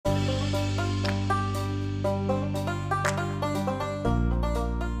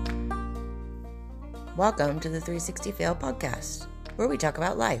Welcome to the 360 Fail podcast, where we talk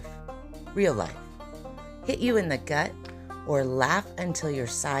about life, real life, hit you in the gut or laugh until your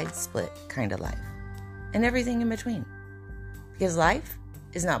sides split kind of life, and everything in between. Because life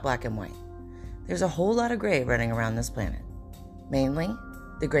is not black and white. There's a whole lot of gray running around this planet, mainly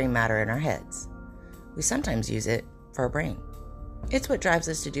the gray matter in our heads. We sometimes use it for our brain. It's what drives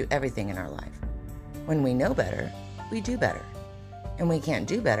us to do everything in our life. When we know better, we do better. And we can't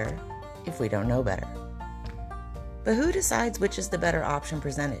do better if we don't know better. But who decides which is the better option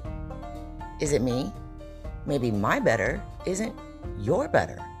presented? Is it me? Maybe my better isn't your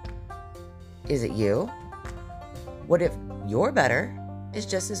better. Is it you? What if your better is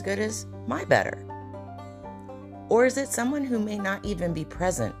just as good as my better? Or is it someone who may not even be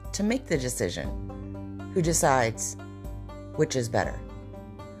present to make the decision, who decides which is better?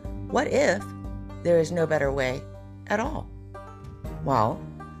 What if there is no better way at all? Well,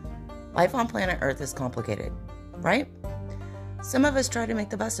 life on planet Earth is complicated, right? Some of us try to make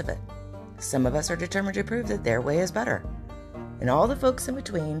the best of it. Some of us are determined to prove that their way is better. And all the folks in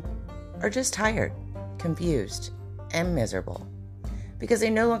between are just tired, confused, and miserable because they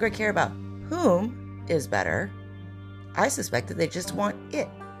no longer care about whom is better. I suspect that they just want it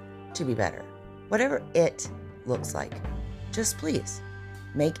to be better. Whatever it looks like, just please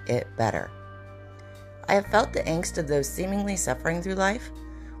make it better. I have felt the angst of those seemingly suffering through life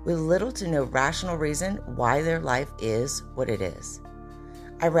with little to no rational reason why their life is what it is.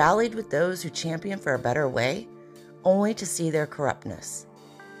 I rallied with those who champion for a better way, only to see their corruptness.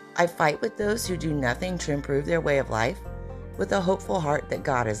 I fight with those who do nothing to improve their way of life, with a hopeful heart that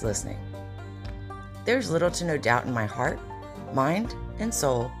God is listening. There's little to no doubt in my heart, mind, and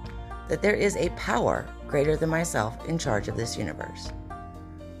soul that there is a power greater than myself in charge of this universe.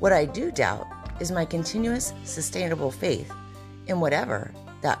 What I do doubt is my continuous, sustainable faith in whatever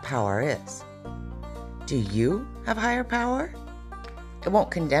that power is. Do you have higher power? I won't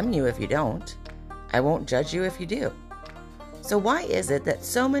condemn you if you don't. I won't judge you if you do. So why is it that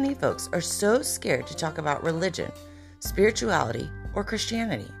so many folks are so scared to talk about religion, spirituality, or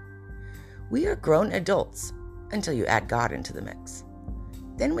Christianity? We are grown adults until you add God into the mix.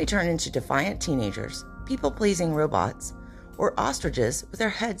 Then we turn into defiant teenagers, people-pleasing robots, or ostriches with their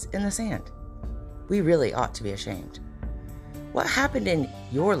heads in the sand. We really ought to be ashamed. What happened in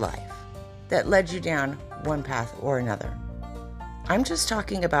your life that led you down one path or another? I'm just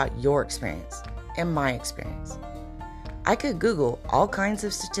talking about your experience and my experience. I could Google all kinds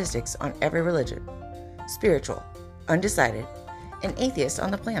of statistics on every religion, spiritual, undecided, and atheist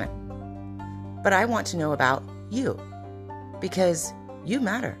on the planet. But I want to know about you, because you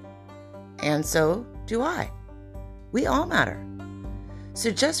matter. And so do I. We all matter.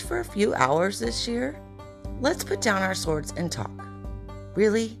 So just for a few hours this year, let's put down our swords and talk.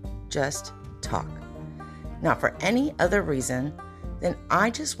 Really, just talk. Not for any other reason than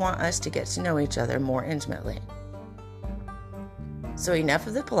I just want us to get to know each other more intimately. So enough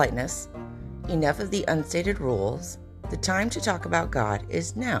of the politeness, enough of the unstated rules. The time to talk about God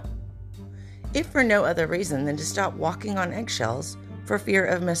is now. If for no other reason than to stop walking on eggshells for fear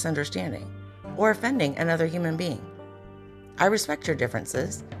of misunderstanding or offending another human being. I respect your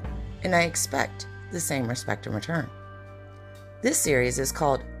differences, and I expect the same respect in return. This series is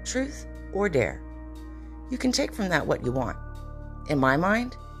called Truth or Dare. You can take from that what you want. In my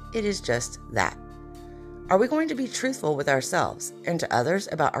mind, it is just that. Are we going to be truthful with ourselves and to others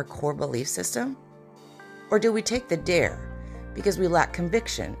about our core belief system? Or do we take the dare because we lack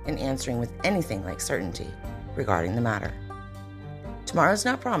conviction in answering with anything like certainty regarding the matter? Tomorrow's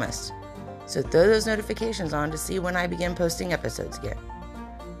not promised, so throw those notifications on to see when I begin posting episodes again.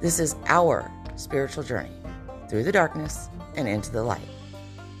 This is our spiritual journey through the darkness and into the light.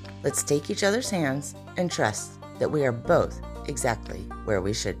 Let's take each other's hands and trust that we are both exactly where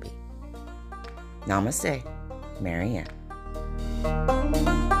we should be. Namaste, Mary Ann.